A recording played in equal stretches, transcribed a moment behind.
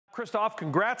Christophe,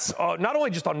 congrats, not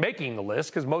only just on making the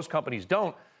list, because most companies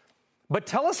don't, but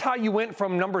tell us how you went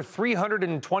from number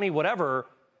 320 whatever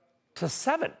to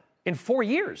 7 in 4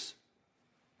 years.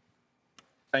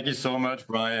 Thank you so much,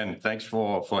 Brian. Thanks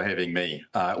for having me.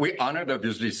 We're honored,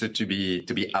 obviously, to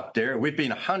be up there. We've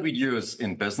been 100 years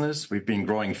in business. We've been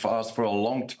growing fast for a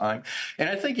long time. And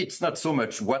I think it's not so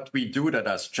much what we do that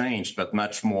has changed, but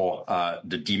much more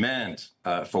the demand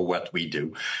for what we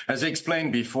do. As I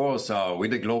explained before, so we're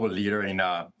the global leader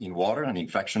in water and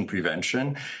infection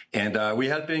prevention. And we're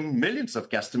helping millions of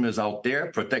customers out there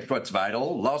protect what's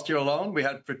vital. Last year alone, we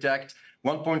helped protect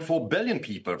 1.4 billion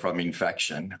people from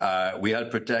infection. We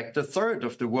helped protect a third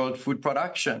of the world food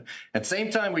production. At the same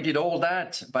time, we did all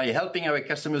that by helping our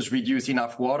customers reduce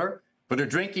enough water for the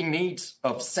drinking needs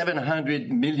of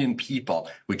 700 million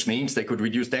people, which means they could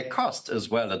reduce their cost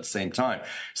as well at the same time.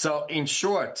 So in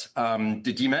short,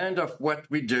 the demand of what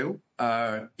we do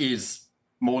is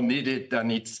more needed than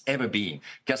it's ever been.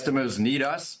 Customers need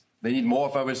us. They need more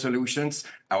of our solutions.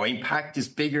 Our impact is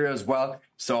bigger as well.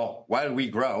 So while we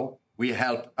grow, we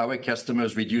help our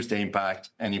customers reduce their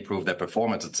impact and improve their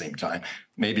performance at the same time.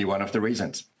 Maybe one of the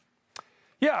reasons.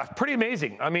 Yeah, pretty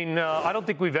amazing. I mean, I don't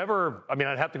think we've ever, I'd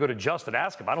have to go to Just and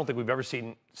ask him. I don't think we've ever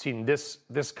seen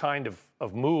this kind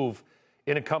of move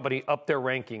in a company up their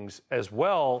rankings as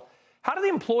well. How do the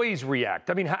employees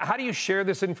react? I mean, how do you share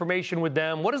this information with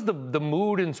them? What is the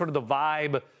mood and sort of the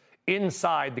vibe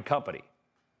inside the company?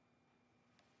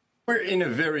 We're in a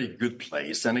very good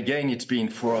place. And again, it's been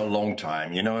for a long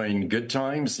time. You know, in good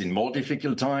times, in more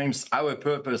difficult times, our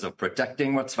purpose of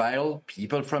protecting what's vital,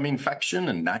 people from infection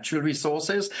and natural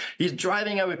resources, is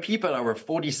driving our people, our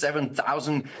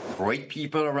 47,000 great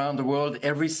people around the world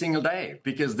every single day,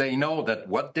 because they know that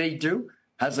what they do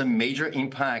has a major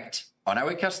impact on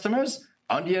our customers,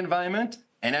 on the environment,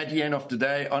 and at the end of the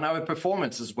day, on our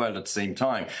performance as well at the same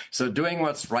time. So doing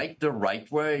what's right the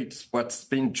right way, it's what's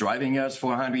been driving us for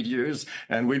 100 years,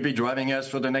 and will be driving us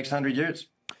for the next 100 years.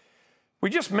 We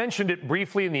just mentioned it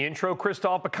briefly in the intro,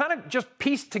 Christophe, but kind of just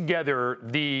piece together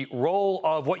the role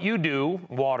of what you do,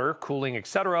 water, cooling, et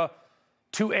cetera,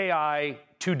 to AI,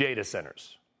 to data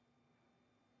centers.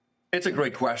 It's a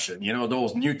great question. You know,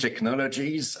 those new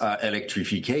technologies,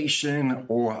 electrification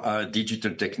or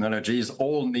digital technologies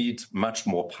all need much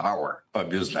more power,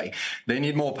 obviously. They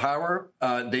need more power.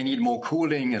 They need more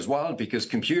cooling as well, because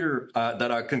computers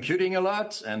that are computing a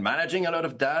lot and managing a lot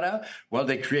of data, well,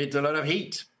 they create a lot of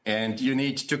heat. And you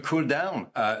need to cool down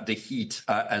the heat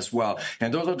as well.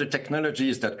 And those are the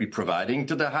technologies that we're providing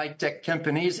to the high-tech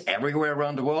companies everywhere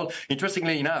around the world.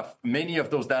 Interestingly enough, many of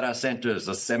those data centers,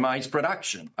 the semis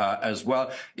production as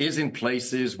well, is in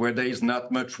places where there is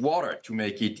not much water to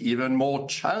make it even more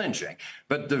challenging.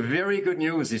 But the very good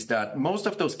news is that most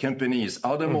of those companies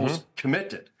are the most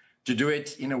committed to do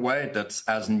it in a way that's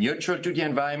as neutral to the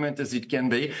environment as it can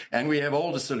be. And we have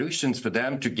all the solutions for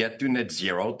them to get to net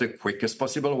zero the quickest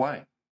possible way.